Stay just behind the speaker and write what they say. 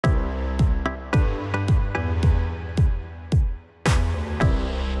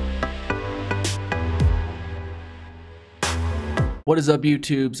What is up,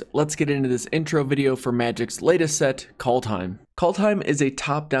 YouTubes? Let's get into this intro video for Magic's latest set, Kaldheim. Kaldheim is a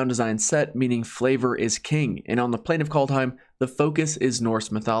top-down design set, meaning flavor is king, and on the plane of Kaldheim, the focus is Norse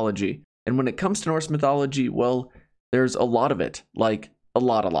mythology. And when it comes to Norse mythology, well, there's a lot of it, like a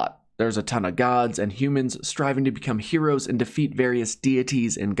lot. There's a ton of gods and humans striving to become heroes and defeat various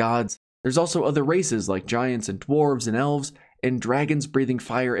deities and gods. There's also other races like giants and dwarves and elves, and dragons breathing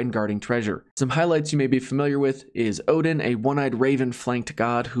fire and guarding treasure. Some highlights you may be familiar with is Odin, a one-eyed raven-flanked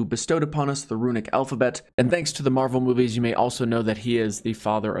god who bestowed upon us the runic alphabet, and thanks to the Marvel movies you may also know that he is the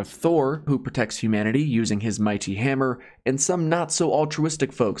father of Thor, who protects humanity using his mighty hammer, and some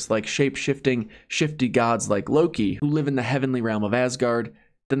not-so-altruistic folks like shape-shifting, shifty gods like Loki, who live in the heavenly realm of Asgard.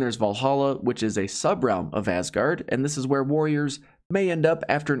 Then there's Valhalla, which is a sub-realm of Asgard, and this is where warriors may end up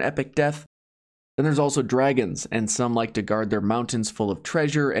after an epic death. Then there's also dragons, and some like to guard their mountains full of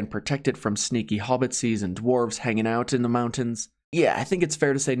treasure and protect it from sneaky hobbitses and dwarves hanging out in the mountains. Yeah, I think it's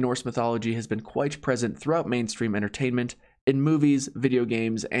fair to say Norse mythology has been quite present throughout mainstream entertainment, in movies, video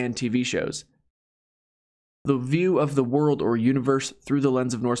games, and TV shows. The view of the world or universe through the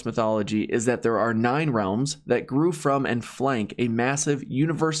lens of Norse mythology is that there are 9 realms that grew from and flank a massive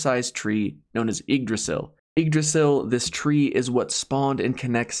universe-sized tree known as Yggdrasil. Yggdrasil, this tree, is what spawned and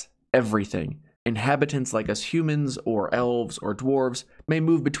connects everything. Inhabitants like us humans, or elves, or dwarves may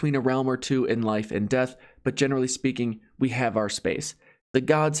move between a realm or two in life and death, but generally speaking, we have our space. The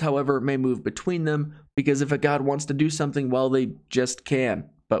gods, however, may move between them, because if a god wants to do something, well, they just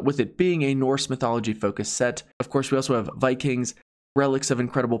can. But with it being a Norse mythology-focused set, of course we also have Vikings, relics of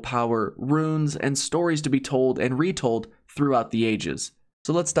incredible power, runes, and stories to be told and retold throughout the ages.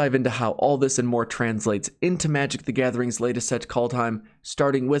 So let's dive into how all this and more translates into Magic the Gathering's latest set, Kaldheim,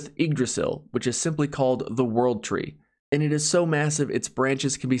 starting with Yggdrasil, which is simply called the World Tree. And it is so massive its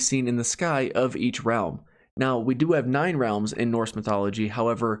branches can be seen in the sky of each realm. Now, we do have 9 realms in Norse mythology,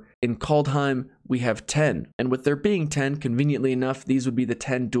 however, in Kaldheim we have 10. And with there being 10, conveniently enough, these would be the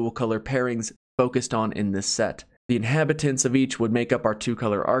 10 dual-color pairings focused on in this set. The inhabitants of each would make up our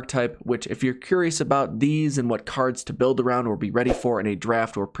 2-color archetype, which if you're curious about these and what cards to build around or be ready for in a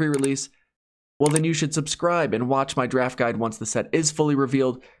draft or pre-release, well then you should subscribe and watch my draft guide once the set is fully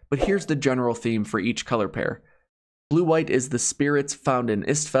revealed, but here's the general theme for each color pair. Blue-white is the spirits found in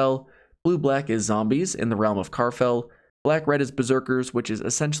Istfell, blue-black is zombies in the realm of Karfell, black-red is berserkers, which is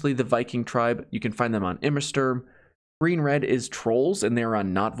essentially the Viking tribe, you can find them on Immersturm, green-red is trolls and they're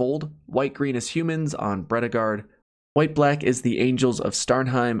on Notvold, white-green is humans on Bredagard, white-black is the Angels of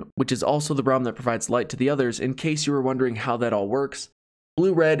Starnheim, which is also the realm that provides light to the others, in case you were wondering how that all works.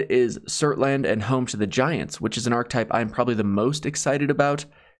 Blue-red is Surtland and home to the Giants, which is an archetype I'm probably the most excited about.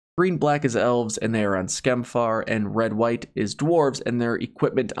 Green-black is Elves, and they are on Skemfar, and red-white is Dwarves, and their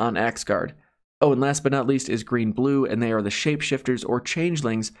equipment on Axgard. Oh, and last but not least is green-blue, and they are the shapeshifters or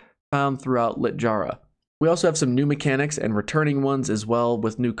changelings found throughout Litjara. We also have some new mechanics and returning ones as well,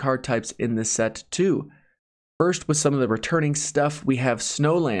 with new card types in this set too. First, with some of the returning stuff, we have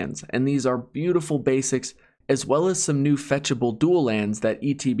Snowlands, and these are beautiful basics, as well as some new fetchable dual lands that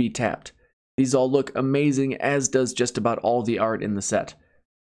ETB tapped. These all look amazing, as does just about all the art in the set.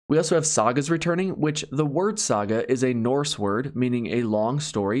 We also have Sagas returning, which the word saga is a Norse word, meaning a long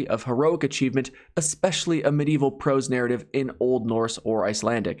story of heroic achievement, especially a medieval prose narrative in Old Norse or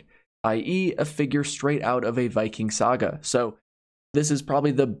Icelandic, i.e. a figure straight out of a Viking saga. So this is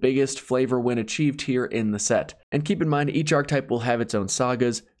probably the biggest flavor win achieved here in the set. And keep in mind, each archetype will have its own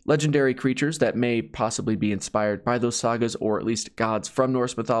sagas, legendary creatures that may possibly be inspired by those sagas, or at least gods from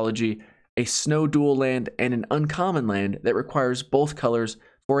Norse mythology, a snow dual land, and an uncommon land that requires both colors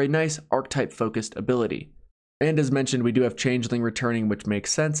for a nice archetype-focused ability. And as mentioned, we do have Changeling returning, which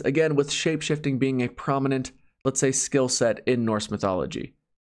makes sense, again with shapeshifting being a prominent, let's say, skill set in Norse mythology.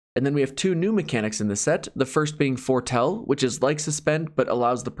 And then we have 2 new mechanics in the set, the first being Foretell, which is like Suspend, but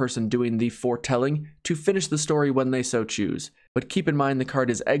allows the person doing the foretelling to finish the story when they so choose. But keep in mind the card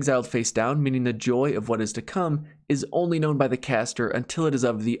is exiled face down, meaning the joy of what is to come is only known by the caster until it is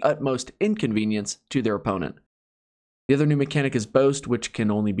of the utmost inconvenience to their opponent. The other new mechanic is Boast, which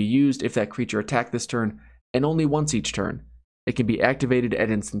can only be used if that creature attacked this turn, and only once each turn. It can be activated at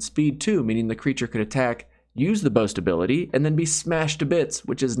instant speed too, meaning the creature could attack, use the Boast ability, and then be smashed to bits,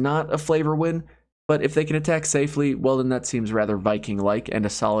 which is not a flavor win, but if they can attack safely, well then that seems rather Viking-like and a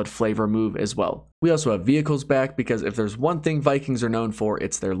solid flavor move as well. We also have vehicles back, because if there's one thing Vikings are known for,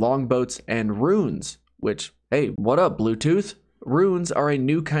 it's their longboats and runes, which, hey, what up, Bluetooth? Runes are a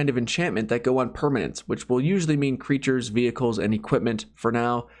new kind of enchantment that go on permanence, which will usually mean creatures, vehicles, and equipment for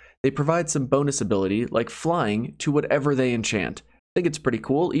now. They provide some bonus ability, like flying, to whatever they enchant. I think it's pretty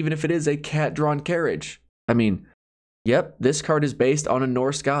cool, even if it is a cat-drawn carriage. I mean, Yep, this card is based on a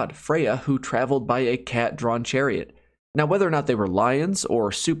Norse god, Freya, who traveled by a cat-drawn chariot. Now, whether or not they were lions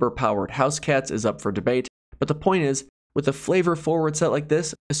or super-powered house cats is up for debate, but the point is, with a flavor-forward set like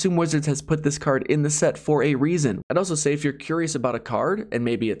this, assume Wizards has put this card in the set for a reason. I'd also say if you're curious about a card, and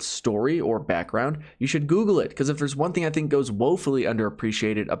maybe its story or background, you should Google it, because if there's one thing I think goes woefully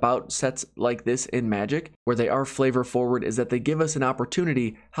underappreciated about sets like this in Magic, where they are flavor-forward, is that they give us an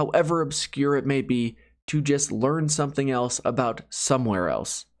opportunity, however obscure it may be, to just learn something else about somewhere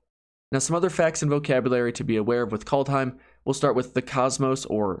else. Now, some other facts and vocabulary to be aware of with Kaldheim. We'll start with the cosmos,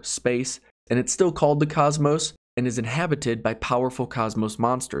 or space, and it's still called the cosmos, and is inhabited by powerful cosmos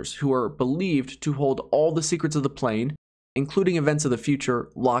monsters, who are believed to hold all the secrets of the plane, including events of the future,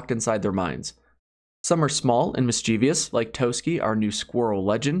 locked inside their minds. Some are small and mischievous, like Toski, our new squirrel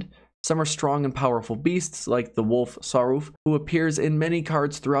legend. Some are strong and powerful beasts, like the wolf Saruf, who appears in many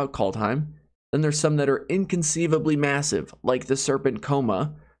cards throughout Kaldheim. Then there's some that are inconceivably massive, like the serpent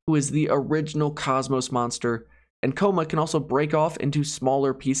Koma, who is the original cosmos monster, and Koma can also break off into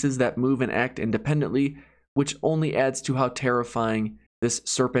smaller pieces that move and act independently, which only adds to how terrifying this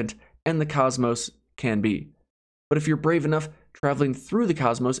serpent and the cosmos can be. But if you're brave enough, traveling through the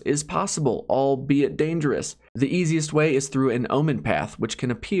cosmos is possible, albeit dangerous. The easiest way is through an omen path, which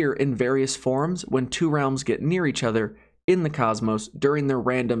can appear in various forms when two realms get near each other in the cosmos during their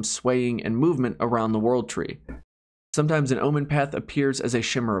random swaying and movement around the world tree. Sometimes an omen path appears as a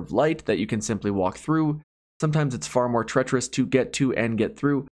shimmer of light that you can simply walk through. Sometimes it's far more treacherous to get to and get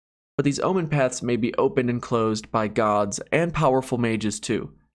through, but these omen paths may be opened and closed by gods and powerful mages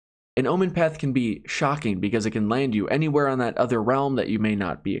too. An omen path can be shocking because it can land you anywhere on that other realm that you may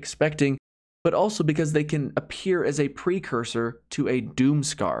not be expecting, but also because they can appear as a precursor to a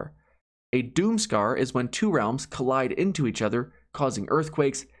doomscar. A doomscar is when two realms collide into each other, causing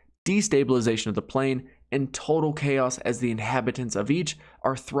earthquakes, destabilization of the plane, and total chaos as the inhabitants of each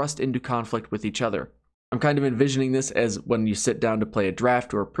are thrust into conflict with each other. I'm kind of envisioning this as when you sit down to play a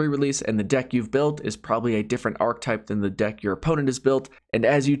draft or a pre-release and the deck you've built is probably a different archetype than the deck your opponent has built, and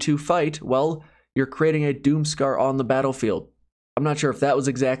as you two fight, well, you're creating a doomscar on the battlefield. I'm not sure if that was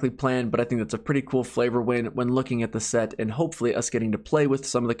exactly planned, but I think that's a pretty cool flavor win when looking at the set and hopefully us getting to play with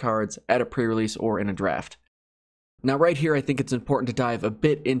some of the cards at a pre-release or in a draft. Now right here, I think it's important to dive a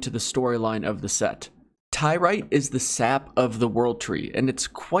bit into the storyline of the set. Tyrite is the sap of the world tree, and it's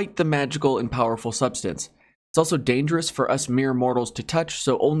quite the magical and powerful substance. It's also dangerous for us mere mortals to touch,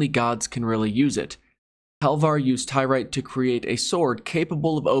 so only gods can really use it. Halvar used Tyrite to create a sword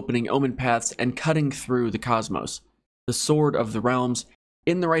capable of opening omen paths and cutting through the cosmos. The Sword of the Realms,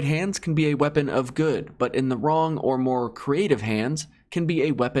 in the right hands, can be a weapon of good, but in the wrong or more creative hands, can be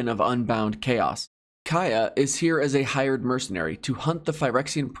a weapon of unbound chaos. Kaya is here as a hired mercenary to hunt the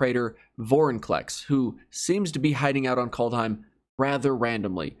Phyrexian praetor Vorinclex, who seems to be hiding out on Kaldheim rather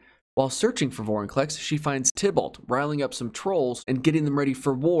randomly. While searching for Vorinclex, she finds Tybalt riling up some trolls and getting them ready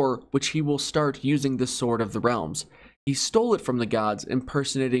for war, which he will start using the Sword of the Realms. He stole it from the gods,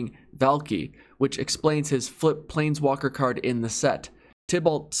 impersonating Valky, which explains his flip Planeswalker card in the set.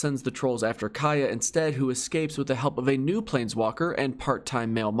 Tybalt sends the trolls after Kaya instead, who escapes with the help of a new Planeswalker and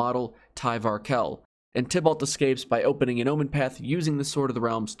part-time male model, Tyvar Kell. And Tybalt escapes by opening an omen path using the Sword of the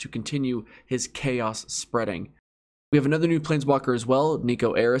Realms to continue his chaos spreading. We have another new Planeswalker as well,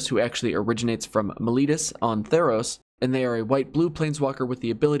 Nico Eris, who actually originates from Meletis on Theros, and they are a white-blue Planeswalker with the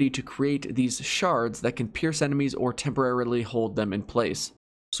ability to create these shards that can pierce enemies or temporarily hold them in place.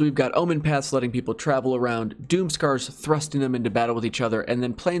 So we've got omen paths letting people travel around, doomscars thrusting them into battle with each other, and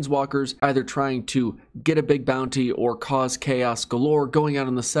then Planeswalkers either trying to get a big bounty or cause chaos galore going out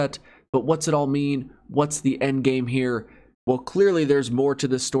on the set. But what's it all mean? What's the end game here? Well, clearly there's more to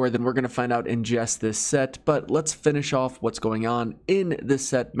this story than we're going to find out in just this set, but let's finish off what's going on in this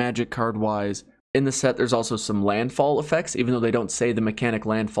set magic card-wise. In the set, there's also some landfall effects, even though they don't say the mechanic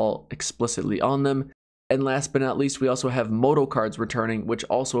landfall explicitly on them. And last but not least, we also have modal cards returning, which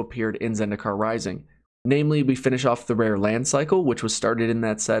also appeared in Zendikar Rising. Namely, we finish off the rare land cycle, which was started in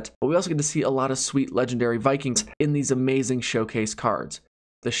that set, but we also get to see a lot of sweet legendary Vikings in these amazing showcase cards.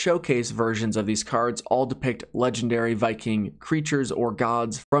 The showcase versions of these cards all depict legendary Viking creatures or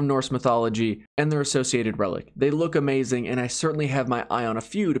gods from Norse mythology and their associated relic. They look amazing, and I certainly have my eye on a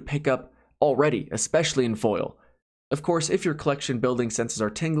few to pick up already, especially in foil. Of course, if your collection building senses are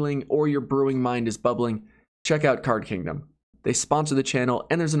tingling or your brewing mind is bubbling, check out Card Kingdom. They sponsor the channel,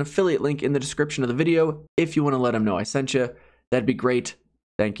 and there's an affiliate link in the description of the video if you want to let them know I sent you. That'd be great.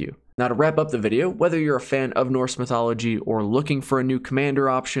 Thank you. Now to wrap up the video, whether you're a fan of Norse mythology or looking for a new commander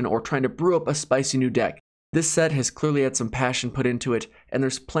option or trying to brew up a spicy new deck, this set has clearly had some passion put into it, and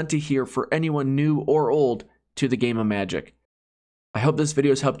there's plenty here for anyone new or old to the game of Magic. I hope this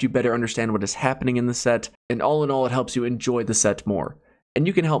video has helped you better understand what is happening in the set, and all in all, it helps you enjoy the set more. And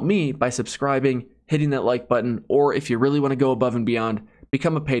you can help me by subscribing, hitting that like button, or if you really want to go above and beyond,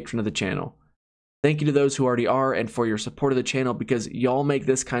 become a patron of the channel. Thank you to those who already are and for your support of the channel, because y'all make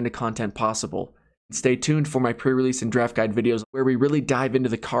this kind of content possible. Stay tuned for my pre-release and draft guide videos where we really dive into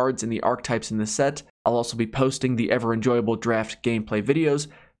the cards and the archetypes in the set. I'll also be posting the ever enjoyable draft gameplay videos,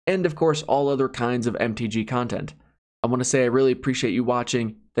 and of course all other kinds of MTG content. I want to say I really appreciate you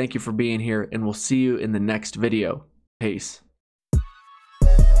watching, thank you for being here, and we'll see you in the next video. Peace.